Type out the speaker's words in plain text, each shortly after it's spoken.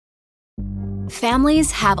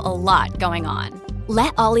Families have a lot going on.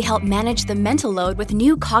 Let Ollie help manage the mental load with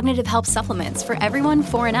new cognitive help supplements for everyone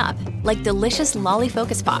 4 and up, like delicious Lolly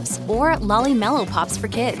Focus Pops or Lolly Mellow Pops for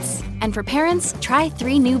kids. And for parents, try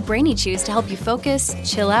 3 new Brainy Chews to help you focus,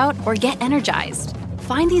 chill out, or get energized.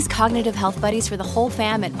 Find these cognitive health buddies for the whole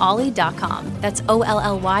fam at ollie.com. That's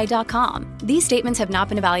OLLY.com. These statements have not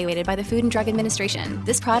been evaluated by the Food and Drug Administration.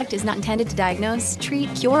 This product is not intended to diagnose,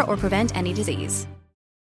 treat, cure, or prevent any disease.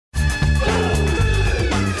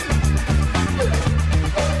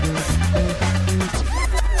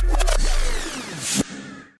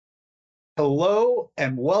 Hello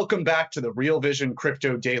and welcome back to the Real Vision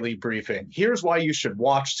Crypto Daily Briefing. Here's why you should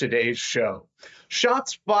watch today's show.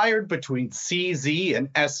 Shots fired between CZ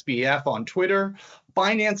and SBF on Twitter.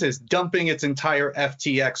 Binance is dumping its entire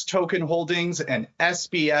FTX token holdings, and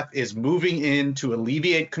SBF is moving in to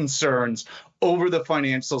alleviate concerns over the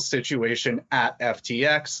financial situation at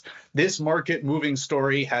FTX. This market-moving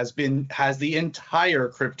story has the entire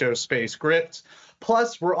crypto space gripped.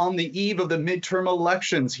 Plus, we're on the eve of the midterm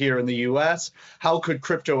elections here in the U.S. How could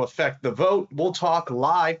crypto affect the vote? We'll talk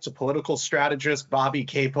live to political strategist Bobby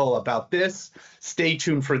Capel about this. Stay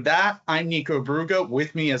tuned for that. I'm Nico Bruga.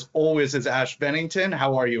 With me, as always, is Ash Bennington.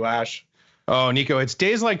 How are you, Ash? Oh, Nico, it's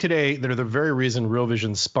days like today that are the very reason Real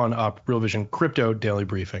Vision spun up Real Vision Crypto Daily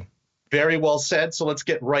Briefing. Very well said. So let's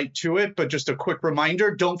get right to it. But just a quick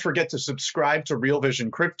reminder, don't forget to subscribe to Real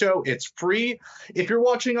Vision Crypto. It's free. If you're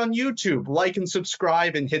watching on YouTube, like and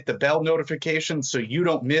subscribe and hit the bell notification so you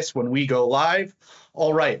don't miss when we go live.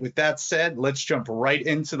 All right, with that said, let's jump right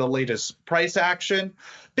into the latest price action.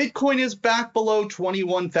 Bitcoin is back below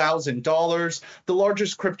 $21,000. The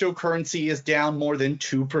largest cryptocurrency is down more than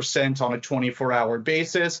 2% on a 24-hour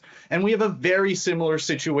basis. And we have a very similar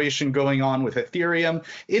situation going on with Ethereum.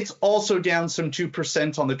 It's also down some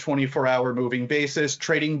 2% on the 24-hour moving basis,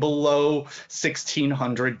 trading below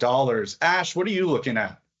 $1,600. Ash, what are you looking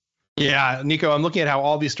at? Yeah, Nico, I'm looking at how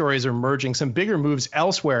all these stories are merging. Some bigger moves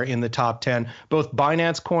elsewhere in the top 10. Both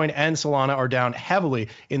Binance Coin and Solana are down heavily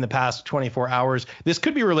in the past 24 hours. This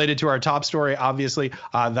could be related to our top story. Obviously,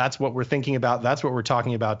 that's what we're thinking about. That's what we're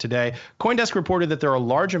talking about today. CoinDesk reported that there are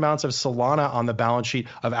large amounts of Solana on the balance sheet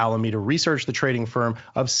of Alameda Research, the trading firm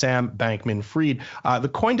of Sam Bankman-Fried. The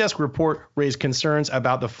CoinDesk report raised concerns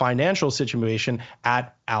about the financial situation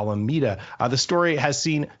at Alameda. The story has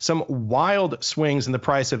seen some wild swings in the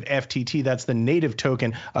price of FTT. That's the native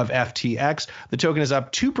token of FTX. The token is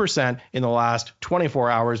up 2% in the last 24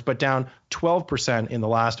 hours, but down 12% in the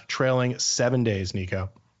last trailing 7 days, Nico.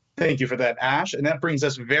 Thank you for that, Ash. And that brings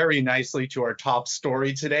us very nicely to our top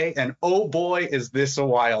story today. And oh boy, is this a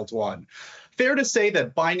wild one. Fair to say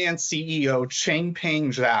that Binance CEO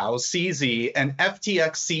Changpeng Zhao, CZ, and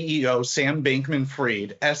FTX CEO Sam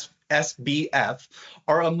Bankman-Fried, SBF,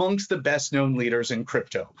 are amongst the best-known leaders in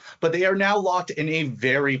crypto. But they are now locked in a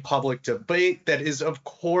very public debate that is, of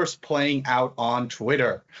course, playing out on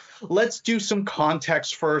Twitter. Let's do some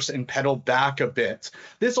context first and pedal back a bit.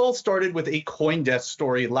 This all started with a CoinDesk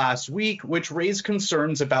story last week, which raised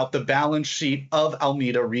concerns about the balance sheet of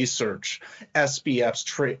Alameda Research,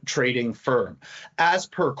 SBF's trading firm. As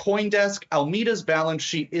per CoinDesk, Alameda's balance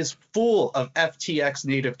sheet is full of FTX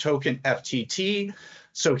native token FTT.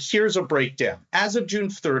 So here's a breakdown. As of June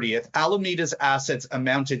 30th, Alameda's assets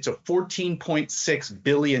amounted to $14.6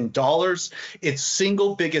 billion. Its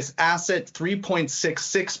single biggest asset,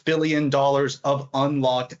 $3.66 billion of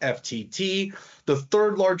unlocked FTT. The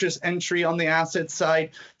third largest entry on the asset side,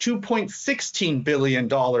 $2.16 billion in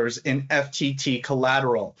FTT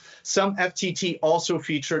collateral. Some FTT also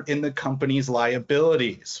featured in the company's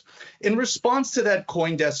liabilities. In response to that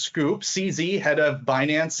CoinDesk scoop, CZ, head of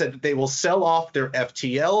Binance, said that they will sell off their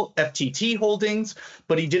FTT holdings,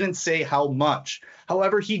 but he didn't say how much.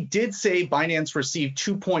 However, he did say Binance received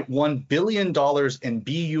 $2.1 billion in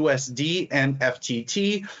BUSD and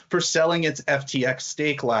FTT for selling its FTX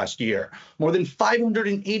stake last year. More than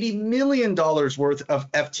 $580 million worth of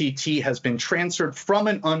FTT has been transferred from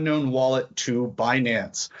an unknown wallet to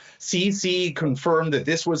Binance. CZ confirmed that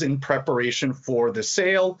this was in preparation for the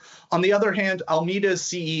sale. On the other hand, Alameda's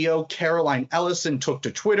CEO Caroline Ellison took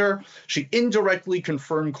to Twitter. She indirectly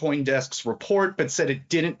confirmed CoinDesk's report, but said it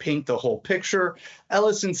didn't paint the whole picture.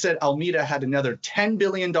 Ellison said Alameda had another $10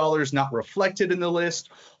 billion not reflected in the list.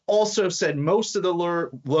 Also said most of the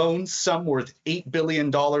loans, some worth $8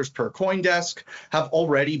 billion per CoinDesk, have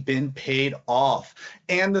already been paid off,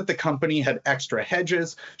 and that the company had extra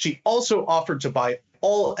hedges. She also offered to buy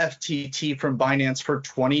all FTT from Binance for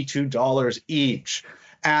 $22 each.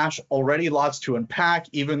 Ash, already lots to unpack,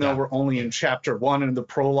 even though we're only in chapter 1 in the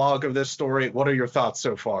prologue of this story. What are your thoughts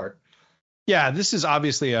so far? Yeah, this is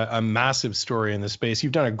obviously a massive story in the space.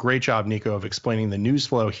 You've done a great job, Nico, of explaining the news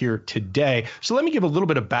flow here today. So let me give a little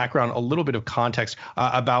bit of background, a little bit of context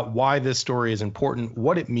about why this story is important,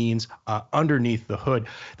 what it means underneath the hood.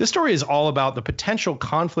 This story is all about the potential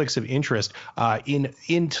conflicts of interest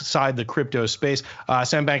inside the crypto space.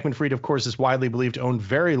 Sam Bankman-Fried, of course, is widely believed to own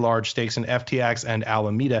very large stakes in FTX and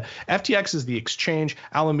Alameda. FTX is the exchange.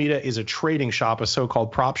 Alameda is a trading shop, a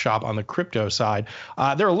so-called prop shop on the crypto side.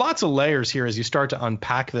 There are lots of layers here as you start to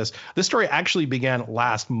unpack this. This story actually began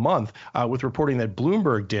last month with reporting that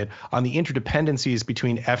Bloomberg did on the interdependencies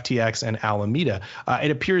between FTX and Alameda. It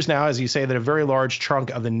appears now, as you say, that a very large chunk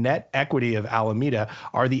of the net equity of Alameda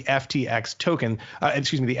are the FTX token,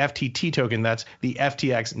 the FTT token. That's the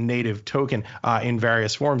FTX native token in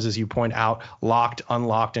various forms, as you point out, locked,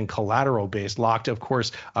 unlocked, and collateral based. Locked, of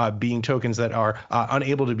course, being tokens that are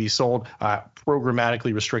unable to be sold,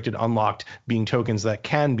 programmatically restricted. Unlocked being tokens that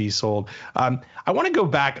can be sold. I want to go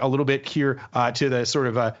back a little bit here to the sort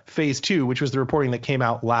of phase 2, which was the reporting that came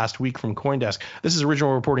out last week from CoinDesk. This is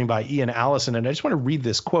original reporting by Ian Allison, and I just want to read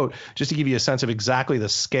this quote just to give you a sense of exactly the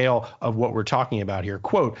scale of what we're talking about here.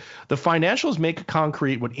 Quote, "The financials make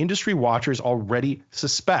concrete what industry watchers already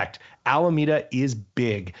suspect. Alameda is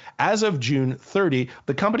big. As of June 30,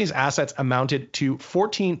 the company's assets amounted to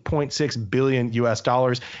 $14.6 billion US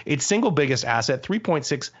dollars. Its single biggest asset,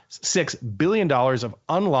 $3.66 billion of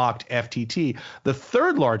unlocked FTT. The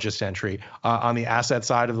third largest entry on the asset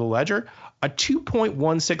side of the ledger, a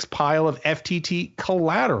 2.16 pile of FTT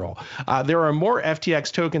collateral. There are more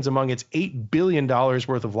FTX tokens among its $8 billion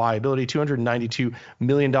worth of liability, $292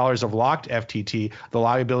 million of locked FTT. The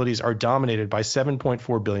liabilities are dominated by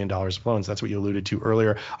 $7.4 billion of loans." That's what you alluded to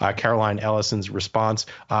earlier. Caroline Ellison's response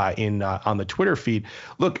on the Twitter feed.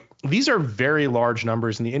 Look, these are very large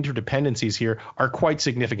numbers, and the interdependencies here are quite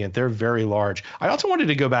significant. They're very large. I also wanted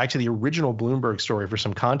to go back to the original Bloomberg story for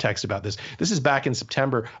some context about this. This is back in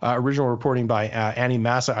September, original reporting by Annie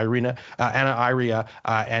Massa, Anna Iria,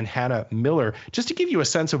 and Hannah Miller, just to give you a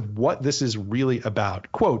sense of what this is really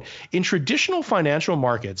about. Quote, "In traditional financial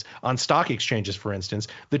markets, on stock exchanges, for instance,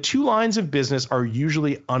 the two lines of business are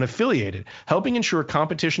usually unaffiliated, helping ensure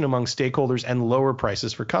competition among stakeholders and lower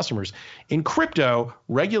prices for customers. In crypto,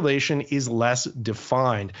 regulation is less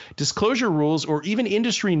defined. Disclosure rules or even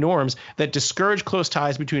industry norms that discourage close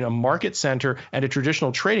ties between a market center and a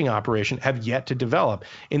traditional trading operation have yet to develop.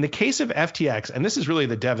 In the case of FTX," and this is really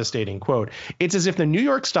the devastating quote, "it's as if the New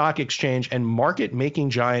York Stock Exchange and market-making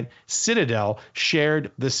giant Citadel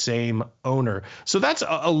shared the same owner." So that's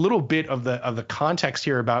a little bit of the context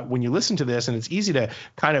here about when you listen to this, and it's easy to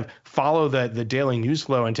kind of follow the daily news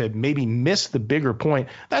flow and to maybe miss the bigger point.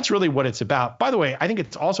 That's really what it's about. By the way, I think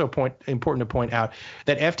it's also important to point out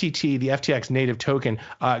that FTT, the FTX native token,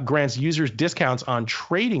 grants users discounts on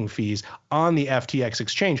trading fees on the FTX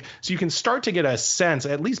exchange. So you can start to get a sense,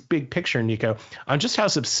 at least big picture, Nico, on just how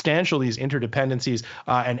substantial these interdependencies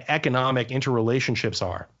and economic interrelationships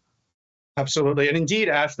are. Absolutely. And indeed,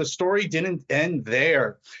 Ash, the story didn't end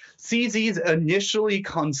there. CZ's initially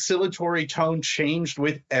conciliatory tone changed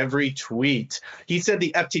with every tweet. He said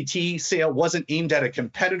the FTT sale wasn't aimed at a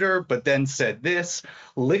competitor, but then said this: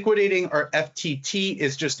 "Liquidating our FTT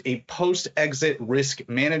is just a post-exit risk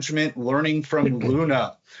management learning from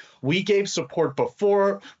Luna. We gave support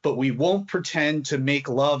before, but we won't pretend to make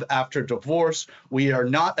love after divorce. We are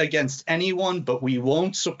not against anyone, but we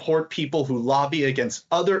won't support people who lobby against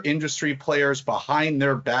other industry players behind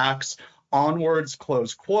their backs. Onwards,"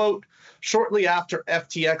 close quote. Shortly after,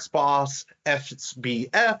 FTX boss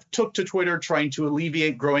SBF took to Twitter trying to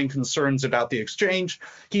alleviate growing concerns about the exchange.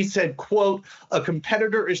 He said, quote, "A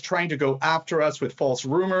competitor is trying to go after us with false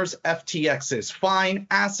rumors. FTX is fine.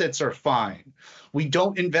 Assets are fine. We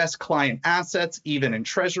don't invest client assets, even in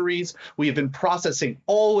treasuries. We have been processing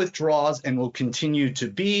all withdrawals and will continue to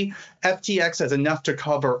be. FTX has enough to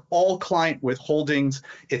cover all client withholdings.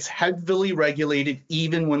 It's heavily regulated,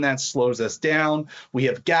 even when that slows us down. We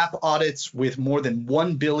have GAAP audits with more than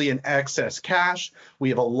 1 billion excess cash. We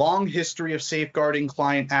have a long history of safeguarding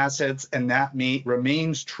client assets, and that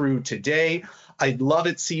remains true today. I'd love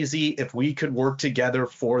it, CZ, if we could work together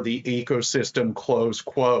for the ecosystem," close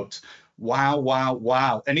quote.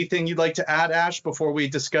 Wow. Anything you'd like to add, Ash, before we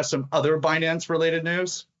discuss some other Binance-related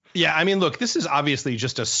news? Yeah, I mean, look, this is obviously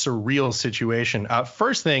just a surreal situation.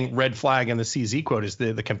 First thing, red flag in the CZ quote is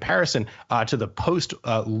the comparison to the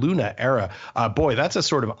post-Luna era. Boy, that's a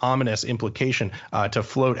sort of ominous implication to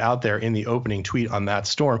float out there in the opening tweet on that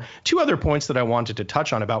storm. Two other points that I wanted to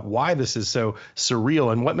touch on about why this is so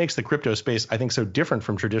surreal and what makes the crypto space, I think, so different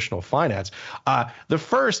from traditional finance. The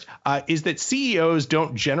first is that CEOs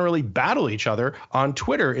don't generally battle each other on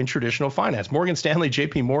Twitter in traditional finance. Morgan Stanley,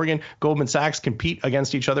 JP Morgan, Goldman Sachs compete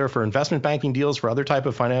against each other for investment banking deals, for other type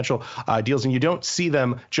of financial deals, and you don't see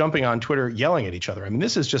them jumping on Twitter yelling at each other. I mean,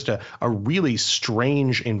 this is just a really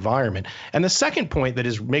strange environment. And the second point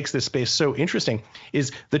that makes this space so interesting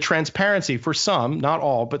is the transparency for some, not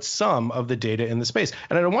all, but some of the data in the space.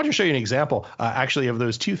 And I want to show you an example, actually, of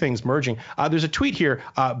those two things merging. There's a tweet here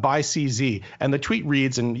by CZ, and the tweet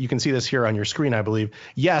reads, and you can see this here on your screen, I believe,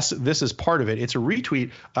 yes, this is part of it. It's a retweet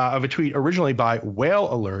of a tweet originally by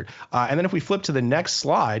Whale Alert. And then if we flip to the next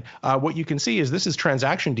slide, what you can see is this is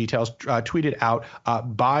transaction details tweeted out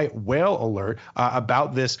by Whale Alert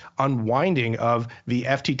about this unwinding of the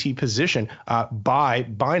FTT position by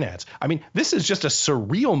Binance. I mean, this is just a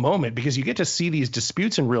surreal moment because you get to see these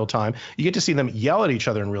disputes in real time. You get to see them yell at each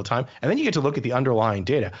other in real time, and then you get to look at the underlying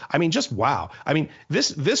data. I mean, just wow. I mean,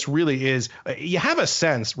 this really is, you have a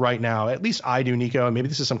sense right now, at least I do, Nico, and maybe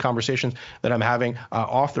this is some conversations that I'm having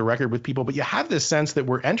off the record with people, but you have this sense that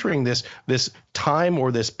we're entering this time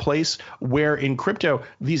or this place where in crypto,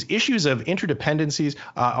 these issues of interdependencies,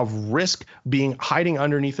 of risk being hiding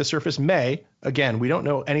underneath the surface may, again, we don't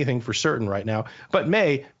know anything for certain right now, but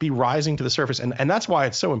may be rising to the surface. And that's why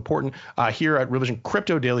it's so important here at Real Vision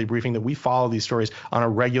Crypto Daily Briefing that we follow these stories on a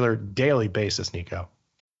regular daily basis, Nico.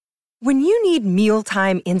 When you need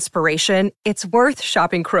mealtime inspiration, it's worth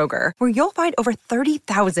shopping Kroger, where you'll find over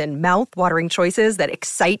 30,000 mouth-watering choices that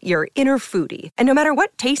excite your inner foodie. And no matter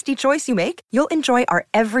what tasty choice you make, you'll enjoy our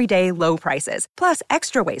everyday low prices, plus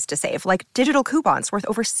extra ways to save, like digital coupons worth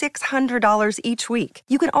over $600 each week.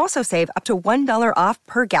 You can also save up to $1 off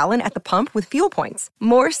per gallon at the pump with fuel points.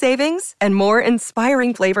 More savings and more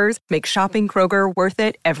inspiring flavors make shopping Kroger worth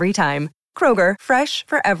it every time. Kroger, fresh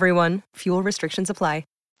for everyone. Fuel restrictions apply.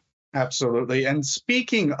 Absolutely. And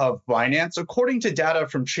speaking of Binance, according to data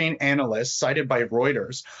from Chainalysis cited by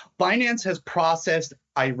Reuters, Binance has processed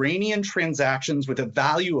Iranian transactions with a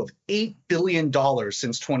value of $8 billion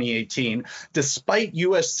since 2018, despite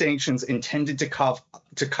U.S. sanctions intended to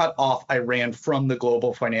cut off Iran from the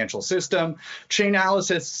global financial system.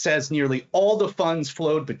 Chainalysis says nearly all the funds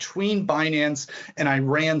flowed between Binance and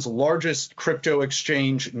Iran's largest crypto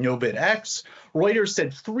exchange, NobitX. Reuters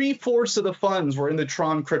said 3/4 of the funds were in the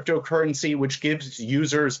Tron cryptocurrency, which gives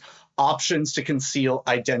users options to conceal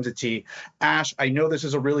identity. Ash, I know this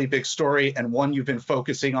is a really big story and one you've been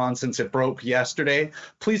focusing on since it broke yesterday.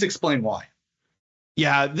 Please explain why.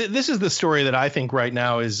 Yeah, this is the story that I think right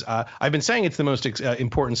now is, I've been saying it's the most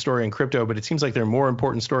important story in crypto, but it seems like there are more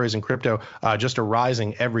important stories in crypto just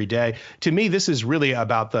arising every day. To me, this is really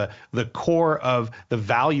about the core of the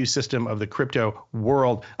value system of the crypto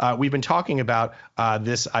world. We've been talking about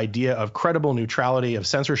this idea of credible neutrality, of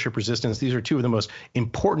censorship resistance. These are two of the most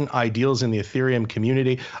important ideals in the Ethereum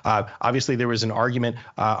community. Obviously, there was an argument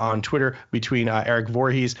on Twitter between Eric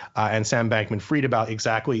Voorhees and Sam Bankman-Fried about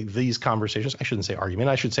exactly these conversations. I shouldn't say argument.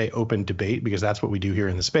 I should say open debate, because that's what we do here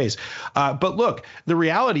in the space. But look, the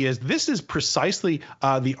reality is this is precisely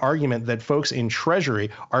the argument that folks in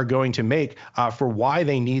Treasury are going to make for why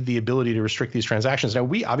they need the ability to restrict these transactions. Now,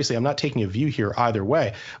 I'm not taking a view here either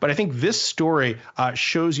way, but I think this story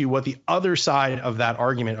shows you what the other side of that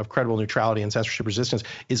argument of credible neutrality and censorship resistance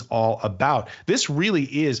is all about. This really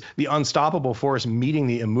is the unstoppable force meeting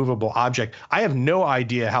the immovable object. I have no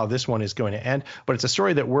idea how this one is going to end, but it's a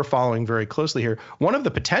story that we're following very closely here. One of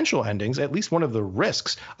the potential endings, at least one of the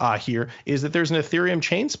risks here, is that there's an Ethereum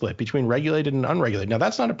chain split between regulated and unregulated. Now,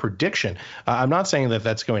 that's not a prediction. I'm not saying that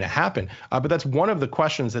that's going to happen, but that's one of the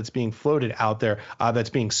questions that's being floated out there, that's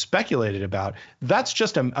being speculated about. That's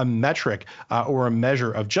just a metric or a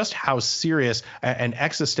measure of just how serious and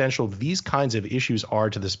existential these kinds of issues are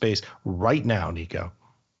to the space right now, Nico.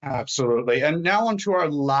 Absolutely. And now on to our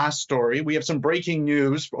last story. We have some breaking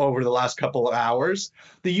news over the last couple of hours.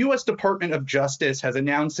 The U.S. Department of Justice has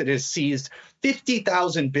announced it has seized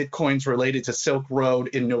 50,000 Bitcoins related to Silk Road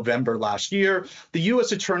in November last year. The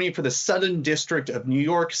U.S. Attorney for the Southern District of New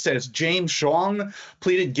York says James Zhong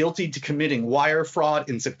pleaded guilty to committing wire fraud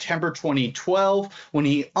in September 2012 when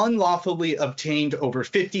he unlawfully obtained over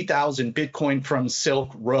 50,000 Bitcoin from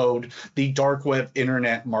Silk Road, the dark web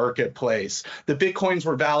internet marketplace. The Bitcoins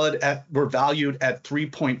were valued were valued at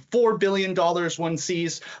 $3.4 billion one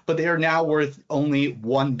sees, but they are now worth only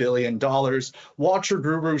 $1 billion. Watcher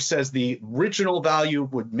Guru says the original value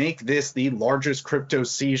would make this the largest crypto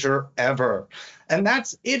seizure ever. And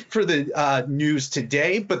that's it for the news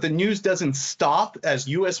today. But the news doesn't stop, as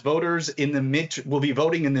U.S. voters will be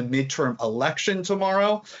voting in the midterm election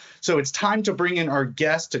tomorrow. So it's time to bring in our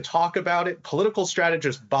guest to talk about it, political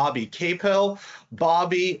strategist Bobby Capel.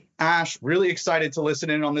 Bobby, Ash, really excited to listen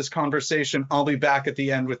in on this conversation. I'll be back at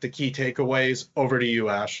the end with the key takeaways. Over to you,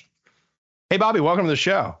 Ash. Hey, Bobby, welcome to the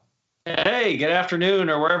show. Hey, good afternoon,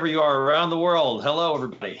 or wherever you are around the world. Hello,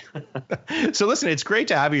 everybody. So listen, it's great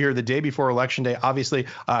to have you here the day before Election Day. Obviously,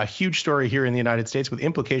 a huge story here in the United States with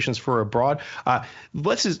implications for abroad.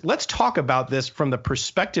 Let's talk about this from the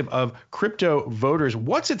perspective of crypto voters.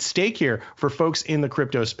 What's at stake here for folks in the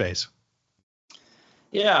crypto space?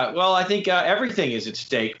 Yeah, well, I think everything is at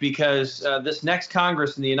stake because this next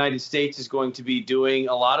Congress in the United States is going to be doing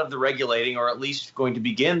a lot of the regulating, or at least going to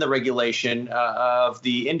begin the regulation of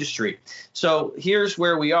the industry. So here's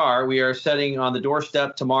where we are. We are sitting on the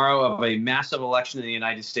doorstep tomorrow of a massive election in the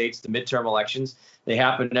United States, the midterm elections. They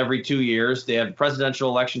happen every 2 years. They had a presidential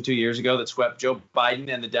election 2 years ago that swept Joe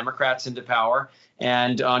Biden and the Democrats into power.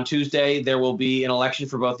 And on Tuesday, there will be an election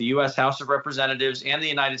for both the U.S. House of Representatives and the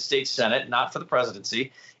United States Senate, not for the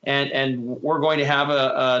presidency. And we're going to have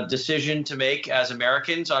a decision to make as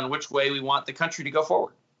Americans on which way we want the country to go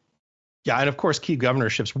forward. Yeah, and of course, key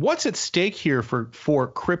governorships. What's at stake here for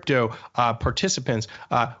crypto participants?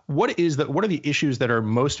 What are the issues that are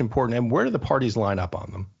most important, and where do the parties line up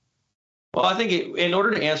on them? Well, I think in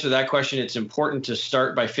order to answer that question, it's important to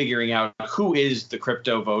start by figuring out who is the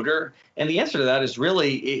crypto voter. And the answer to that is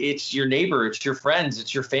really it's your neighbor, it's your friends,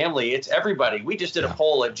 it's your family, it's everybody. We just did a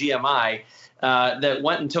poll at GMI that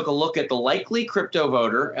went and took a look at the likely crypto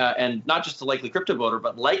voter, and not just the likely crypto voter,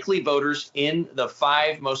 but likely voters in the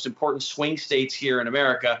 5 most important swing states here in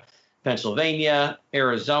America: Pennsylvania,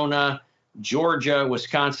 Arizona, Georgia,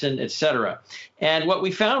 Wisconsin, et cetera. And what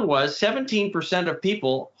we found was 17% of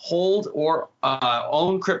people hold or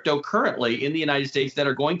own crypto currently in the United States that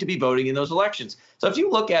are going to be voting in those elections. So if you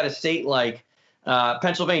look at a state like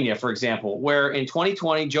Pennsylvania, for example, where in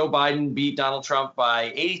 2020, Joe Biden beat Donald Trump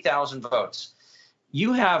by 80,000 votes,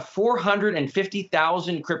 you have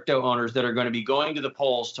 450,000 crypto owners that are going to be going to the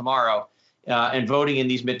polls tomorrow and voting in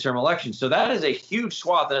these midterm elections. So that is a huge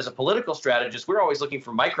swath. And as a political strategist, we're always looking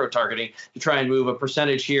for micro-targeting to try and move a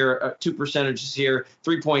percentage here, 2 percentages here,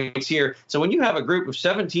 3 points here. So when you have a group of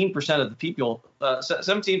 17% of the people,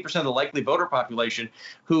 17% of the likely voter population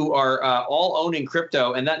who are all owning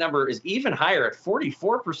crypto, and that number is even higher at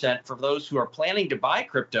 44% for those who are planning to buy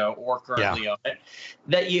crypto or currently own it,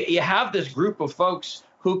 that you have this group of folks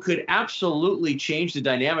who could absolutely change the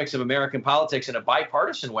dynamics of American politics in a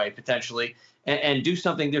bipartisan way, potentially, and do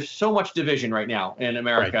something. There's so much division right now in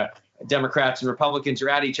America. Right. Democrats and Republicans are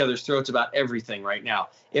at each other's throats about everything right now.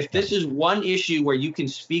 If this is one issue where you can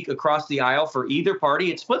speak across the aisle for either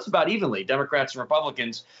party, it splits about evenly, Democrats and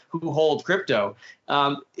Republicans who hold crypto.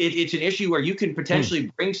 It's an issue where you can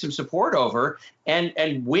potentially bring some support over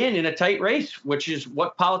and win in a tight race, which is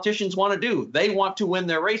what politicians want to do. They want to win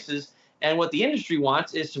their races. And what the industry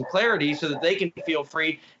wants is some clarity so that they can feel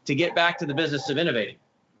free to get back to the business of innovating.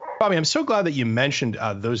 Bobby, I'm so glad that you mentioned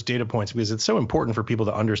those data points, because it's so important for people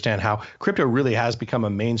to understand how crypto really has become a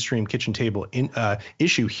mainstream kitchen table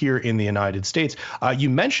issue here in the United States.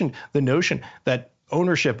 You mentioned the notion that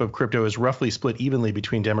ownership of crypto is roughly split evenly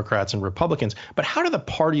between Democrats and Republicans. But how do the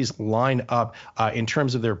parties line up in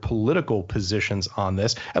terms of their political positions on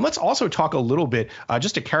this? And let's also talk a little bit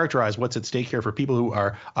just to characterize what's at stake here for people who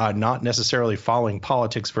are not necessarily following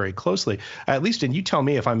politics very closely. At least, and you tell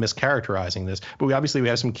me if I'm mischaracterizing this, but we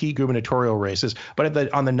have some key gubernatorial races.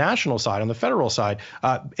 But on the national side, on the federal side,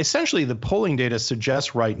 essentially the polling data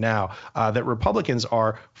suggests right now that Republicans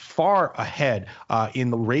are far ahead in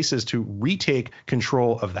the races to retake control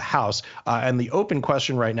of the House. And the open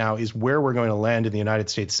question right now is where we're going to land in the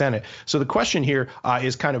United States Senate. So the question here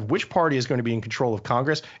is kind of which party is going to be in control of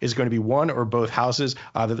Congress? Is it going to be one or both houses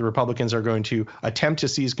that the Republicans are going to attempt to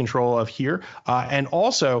seize control of here? And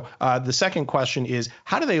also, the second question is,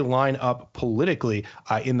 how do they line up politically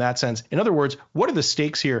in that sense? In other words, what are the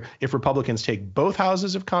stakes here if Republicans take both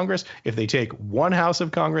houses of Congress, if they take one house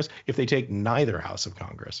of Congress, if they take neither house of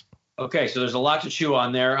Congress? Okay, so there's a lot to chew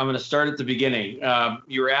on there. I'm going to start at the beginning.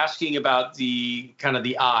 You were asking about the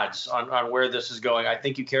odds on where this is going. I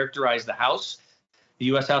think you characterized the House, the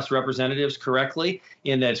U.S. House of Representatives, correctly,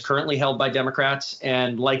 in that it's currently held by Democrats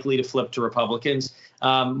and likely to flip to Republicans.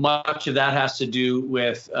 Much of that has to do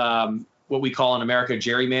with what we call in America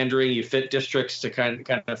gerrymandering. You fit districts to kind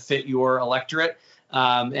of fit your electorate.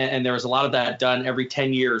 And there was a lot of that done every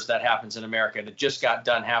 10 years that happens in America. And it just got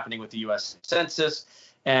done happening with the U.S. Census.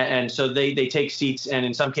 And so they take seats. And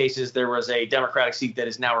in some cases, there was a Democratic seat that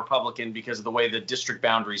is now Republican because of the way the district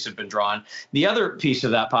boundaries have been drawn. The other piece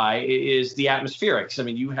of that pie is the atmospherics. I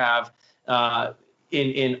mean, you have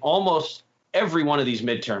in almost every one of these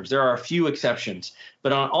midterms, there are a few exceptions,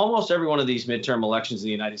 but on almost every one of these midterm elections in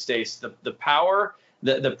the United States,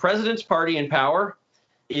 the president's party in power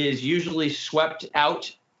is usually swept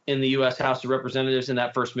out in the U.S. House of Representatives in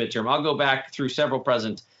that first midterm. I'll go back through several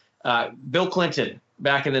presidents. Bill Clinton,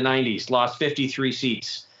 back in the 90s, lost 53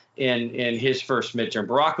 seats in his first midterm.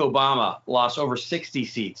 Barack Obama lost over 60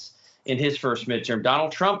 seats in his first midterm.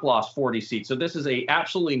 Donald Trump lost 40 seats. So this is a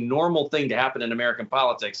absolutely normal thing to happen in American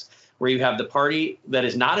politics, where you have the party that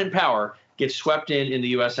is not in power get swept in the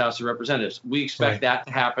U.S. House of Representatives. We expect that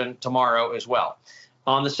to happen tomorrow as well.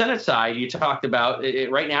 On the Senate side, you talked about it,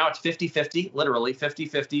 right now it's 50-50, literally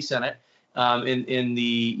 50-50 Senate in the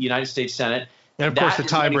United States Senate. And of course, the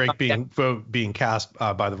tiebreak being cast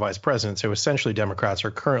by the vice president. So essentially, Democrats are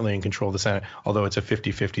currently in control of the Senate, although it's a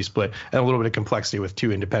 50-50 split, and a little bit of complexity with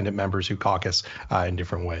two independent members who caucus in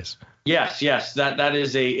different ways. Yes, that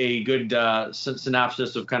is a good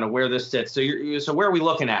synopsis of kind of where this sits. So where are we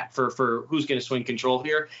looking at for who's going to swing control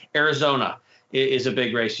here? Arizona is a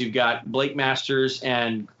big race. You've got Blake Masters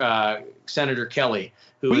and Senator Kelly.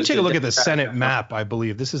 We can take a look at the Senate map, I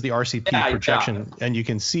believe. This is the RCP projection, and you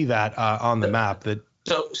can see that on the map.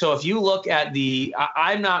 So if you look at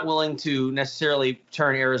I'm not willing to necessarily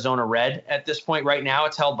turn Arizona red at this point. Right now,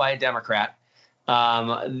 it's held by a Democrat.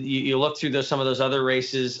 You look through some of those other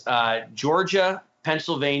races. Georgia,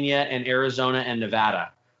 Pennsylvania, and Arizona and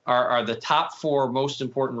Nevada are the top four most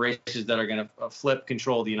important races that are going to flip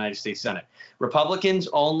control of the United States Senate. Republicans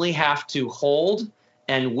only have to hold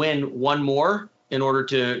and win one more in order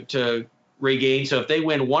to regain. So if they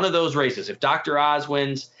win one of those races, if Dr. Oz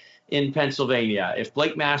wins in Pennsylvania, if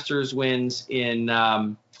Blake Masters wins in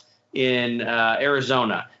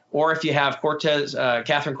Arizona, or if you have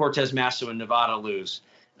Catherine Cortez Masto in Nevada lose,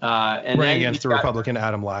 and running against the Republican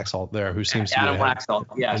Adam Laxalt there, who seems to be Adam Laxalt,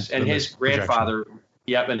 yes, and his grandfather.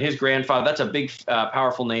 Yep, and his grandfather. That's a big,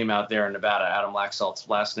 powerful name out there in Nevada. Adam Laxalt's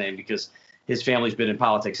last name, because his family's been in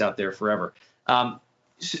politics out there forever.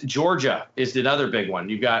 Georgia is another big one.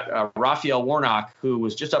 You've got Raphael Warnock, who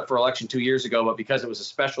was just up for election 2 years ago, but because it was a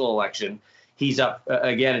special election, he's up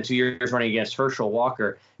again in 2 years running against Herschel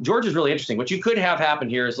Walker. Georgia's really interesting. What you could have happen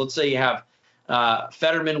here is, let's say you have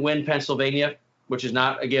Fetterman win Pennsylvania, which is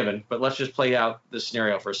not a given, but let's just play out this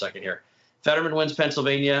scenario for a second here. Fetterman wins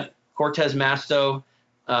Pennsylvania, Cortez Masto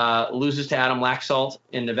loses to Adam Laxalt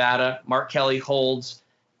in Nevada, Mark Kelly holds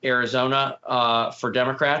Arizona for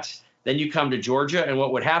Democrats. Then you come to Georgia, and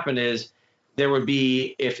what would happen is there would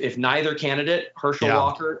be, if neither candidate, Herschel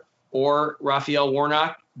Walker or Raphael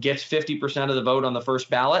Warnock, gets 50% of the vote on the first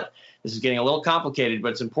ballot. This is getting a little complicated,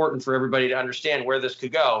 but it's important for everybody to understand where this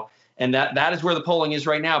could go. And that is where the polling is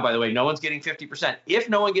right now, by the way. No one's getting 50%. If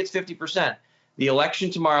no one gets 50%, the election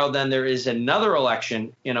tomorrow, then there is another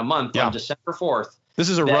election in a month on December 4th. This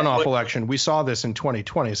is a runoff election. We saw this in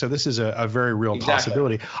 2020, so this is a very real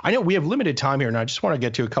possibility. I know we have limited time here, and I just want to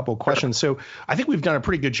get to a couple of questions. So I think we've done a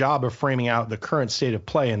pretty good job of framing out the current state of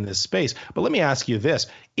play in this space. But let me ask you this.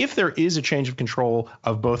 If there is a change of control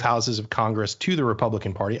of both houses of Congress to the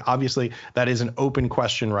Republican Party, obviously that is an open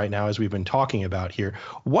question right now, as we've been talking about here.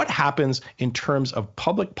 What happens in terms of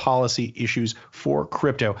public policy issues for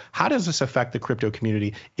crypto? How does this affect the crypto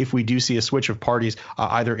community if we do see a switch of parties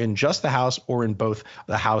either in just the House or in both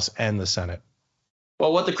the House and the Senate?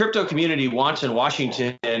 Well, what the crypto community wants in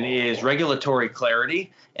Washington is regulatory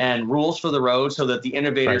clarity and rules for the road so that the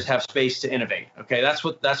innovators have space to innovate. Okay, that's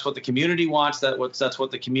what the community wants. That's what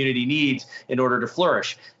the community needs in order to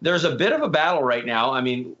flourish. There's a bit of a battle right now. I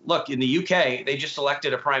mean, look, in the UK, they just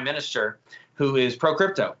elected a prime minister who is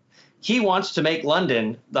pro-crypto. He wants to make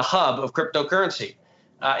London the hub of cryptocurrency.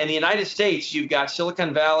 In the United States, you've got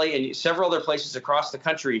Silicon Valley and several other places across the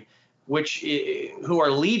country who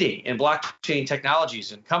are leading in blockchain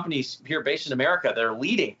technologies, and companies here based in America that are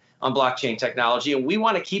leading on blockchain technology. And we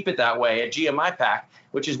want to keep it that way at GMIPAC,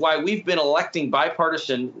 which is why we've been electing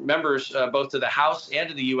bipartisan members both to the House and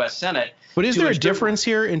to the U.S. Senate. But is there a difference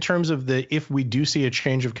here in terms of if we do see a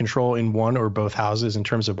change of control in one or both houses in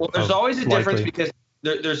terms of? Well, there's always a difference because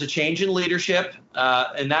there's a change in leadership,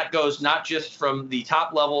 and that goes not just from the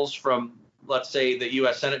top levels from, let's say, the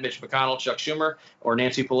U.S. Senate, Mitch McConnell, Chuck Schumer, or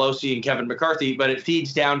Nancy Pelosi and Kevin McCarthy, but it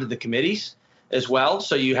feeds down to the committees. as well.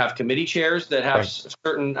 So you have committee chairs that have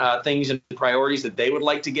certain things and priorities that they would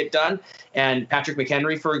like to get done. And Patrick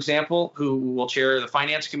McHenry, for example, who will chair the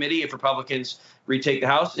Finance Committee if Republicans retake the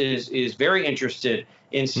House, is very interested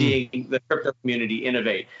in seeing the crypto community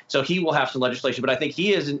innovate. So he will have some legislation, but I think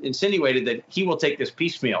he has insinuated that he will take this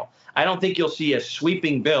piecemeal. I don't think you'll see a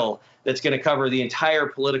sweeping bill that's going to cover the entire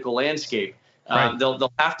political landscape.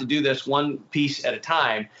 They'll have to do this one piece at a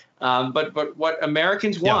time. But what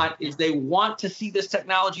Americans want is they want to see this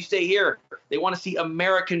technology stay here. They want to see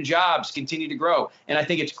American jobs continue to grow. And I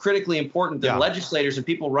think it's critically important that legislators and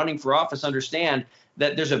people running for office understand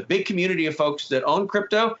that there's a big community of folks that own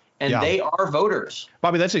crypto, and they are voters.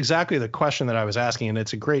 Bobby, that's exactly the question that I was asking, and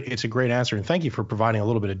it's a great answer. And thank you for providing a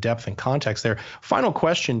little bit of depth and context there. Final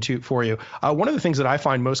question for you. One of the things that I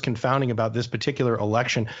find most confounding about this particular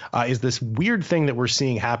election is this weird thing that we're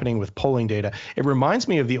seeing happening with polling data. It reminds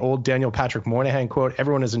me of the old Daniel Patrick Moynihan quote: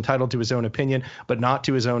 "Everyone is entitled to his own opinion, but not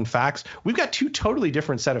to his own facts." We've got two totally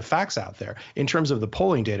different set of facts out there in terms of the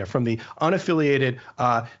polling data from the unaffiliated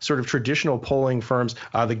sort of traditional polling firms,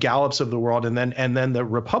 the Gallups of the world, and then the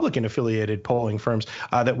Republican affiliated polling firms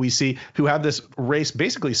that we see who have this race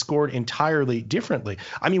basically scored entirely differently.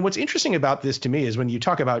 I mean, what's interesting about this to me is when you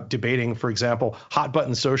talk about debating, for example, hot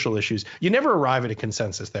button social issues, you never arrive at a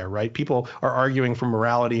consensus there, right? People are arguing for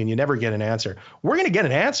morality and you never get an answer. We're going to get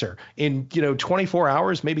an answer in 24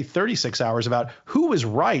 hours, maybe 36 hours about who was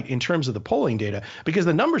right in terms of the polling data, because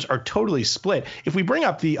the numbers are totally split. If we bring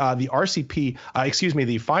up the RCP,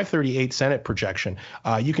 the 538 Senate projection,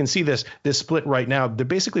 you can see this split right now.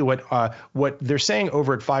 Basically what they're saying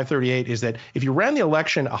over at 538 is that if you ran the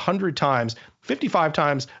election 100 times, 55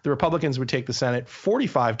 times the Republicans would take the Senate,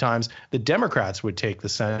 45 times the Democrats would take the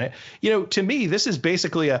Senate. To me, this is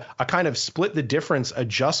basically a kind of split the difference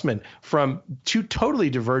adjustment from two totally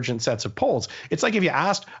divergent sets of polls. It's like if you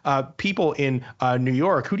asked people in New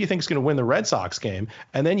York, who do you think is going to win the Red Sox game?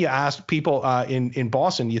 And then you asked people in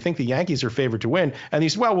Boston, you think the Yankees are favored to win? And they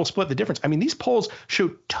said, well, we'll split the difference. I mean, these polls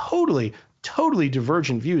show totally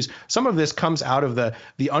divergent views. Some of this comes out of the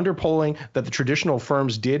underpolling that the traditional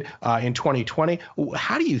firms did in 2020.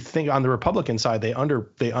 How do you think on the Republican side they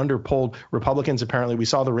underpolled Republicans? Apparently, we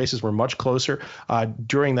saw the races were much closer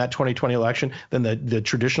during that 2020 election than the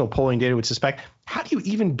traditional polling data would suspect. How do you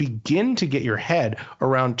even begin to get your head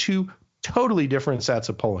around two totally different sets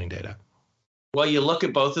of polling data? Well, you look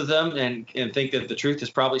at both of them and think that the truth is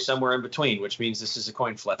probably somewhere in between, which means this is a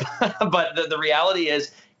coin flip. But the reality is,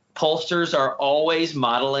 pollsters are always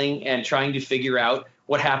modeling and trying to figure out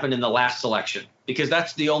what happened in the last election, because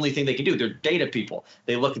that's the only thing they can do. They're data people.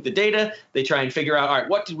 They look at the data, they try and figure out, all right,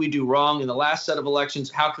 what did we do wrong in the last set of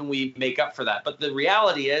elections? How can we make up for that? But the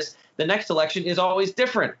reality is the next election is always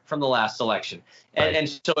different from the last election. And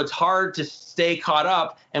so it's hard to stay caught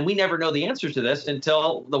up. And we never know the answers to this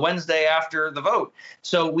until the Wednesday after the vote.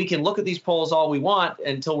 So we can look at these polls all we want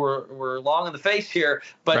until we're long in the face here.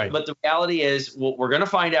 But the reality is we're going to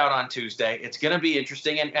find out on Tuesday. It's going to be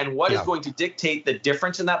interesting. And what is going to dictate the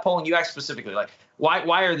difference in that polling? You asked specifically, like,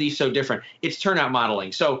 why are these so different? It's turnout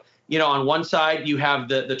modeling. So, on one side, you have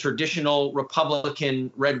the traditional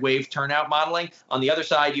Republican red wave turnout modeling. On the other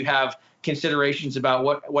side, you have considerations about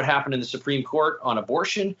what happened in the Supreme Court on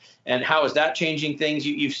abortion and how is that changing things.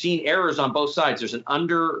 You've seen errors on both sides. There's an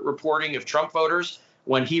underreporting of Trump voters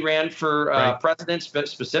when he ran for president,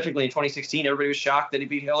 specifically in 2016. Everybody was shocked that he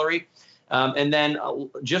beat Hillary. And then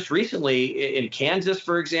just recently in Kansas,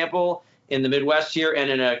 for example, in the Midwest here, and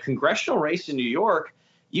in a congressional race in New York,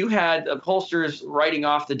 you had pollsters writing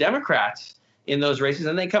off the Democrats in those races,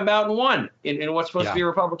 and they come out and won in what's supposed to be a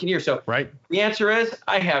Republican year. So the answer is,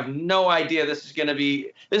 I have no idea. This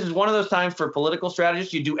is one of those times for political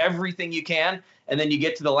strategists. You do everything you can, and then you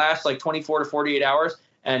get to the last 24 to 48 hours,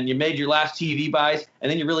 and you made your last TV buys,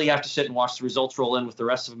 and then you really have to sit and watch the results roll in with the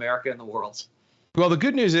rest of America and the world. Well, the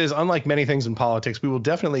good news is, unlike many things in politics, we will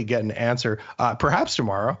definitely get an answer, perhaps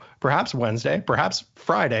tomorrow, perhaps Wednesday, perhaps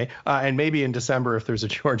Friday, and maybe in December if there's a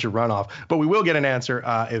Georgia runoff. But we will get an answer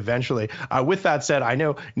eventually. With that said, I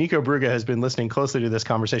know Nico Brugge has been listening closely to this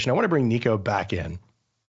conversation. I want to bring Nico back in.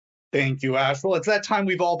 Thank you, Ash. Well, it's that time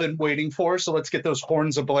we've all been waiting for, so let's get those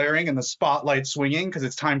horns a-blaring and the spotlight swinging, because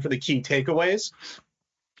it's time for the key takeaways.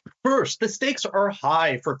 First, the stakes are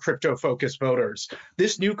high for crypto-focused voters.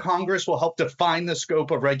 This new Congress will help define the scope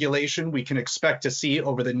of regulation we can expect to see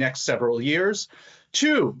over the next several years.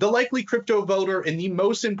 2, the likely crypto voter in the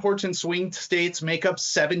most important swing states make up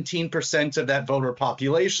 17% of that voter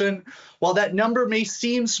population. While that number may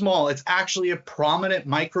seem small, it's actually a prominent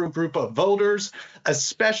micro group of voters,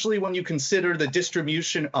 especially when you consider the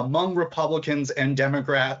distribution among Republicans and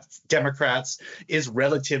Democrats is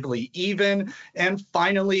relatively even. And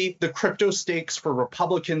finally, the crypto stakes for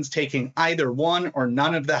Republicans taking either one or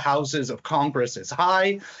none of the houses of Congress is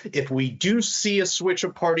high. If we do see a switch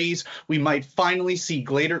of parties, we might finally see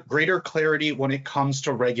greater clarity when it comes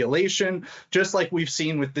to regulation, just like we've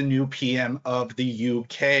seen with the new PM of the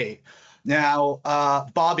UK. Now,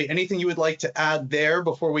 Bobby, anything you would like to add there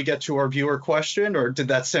before we get to our viewer question, or did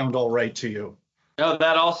that sound all right to you? No,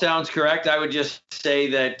 that all sounds correct. I would just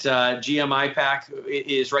say that GMIPAC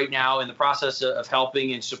is right now in the process of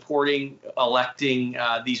helping and supporting electing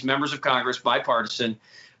these members of Congress, bipartisan,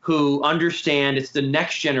 who understand it's the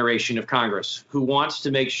next generation of Congress, who wants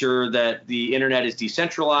to make sure that the internet is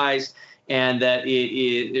decentralized and that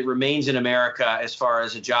it remains in America as far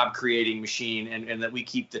as a job creating machine, and that we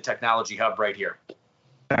keep the technology hub right here.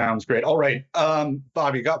 Sounds great. All right,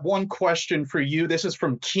 Bobby, got one question for you. This is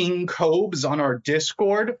from King Cobes on our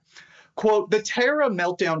Discord. Quote, the Terra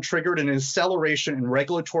meltdown triggered an acceleration in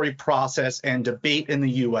regulatory process and debate in the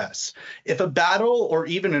U.S. If a battle or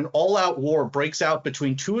even an all-out war breaks out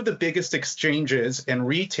between two of the biggest exchanges and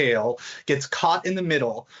retail gets caught in the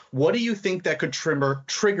middle, what do you think that could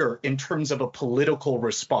trigger in terms of a political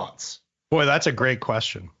response? Boy, that's a great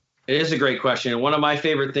question. It is a great question. And one of my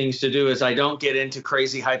favorite things to do is I don't get into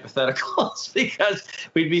crazy hypotheticals because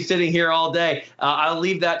we'd be sitting here all day. I'll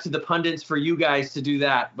leave that to the pundits for you guys to do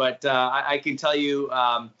that. But I can tell you,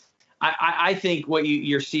 I think what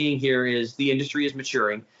you're seeing here is the industry is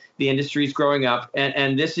maturing. The industry is growing up.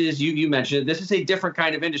 And this is, you mentioned it, this is a different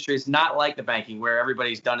kind of industry. It's not like the banking where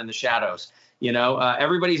everybody's done in the shadows. You know,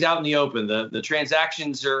 everybody's out in the open. The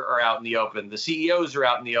transactions are out in the open. The CEOs are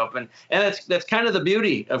out in the open. And that's kind of the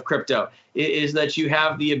beauty of crypto, is that you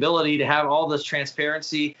have the ability to have all this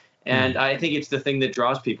transparency. And I think it's the thing that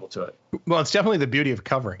draws people to it. Well, it's definitely the beauty of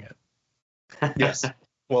covering it. Yes.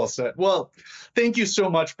 Well said. Well, thank you so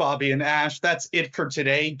much, Bobby and Ash. That's it for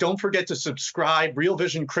today. Don't forget to subscribe. Real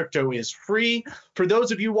Vision Crypto is free. For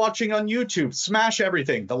those of you watching on YouTube, smash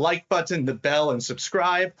everything, the like button, the bell, and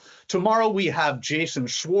subscribe. Tomorrow we have Jason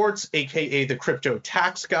Schwartz, aka the Crypto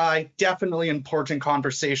Tax Guy. Definitely important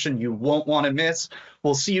conversation you won't want to miss.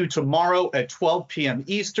 We'll see you tomorrow at 12 p.m.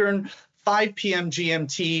 Eastern, 5 p.m.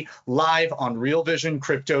 GMT, live on Real Vision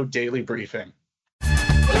Crypto Daily Briefing.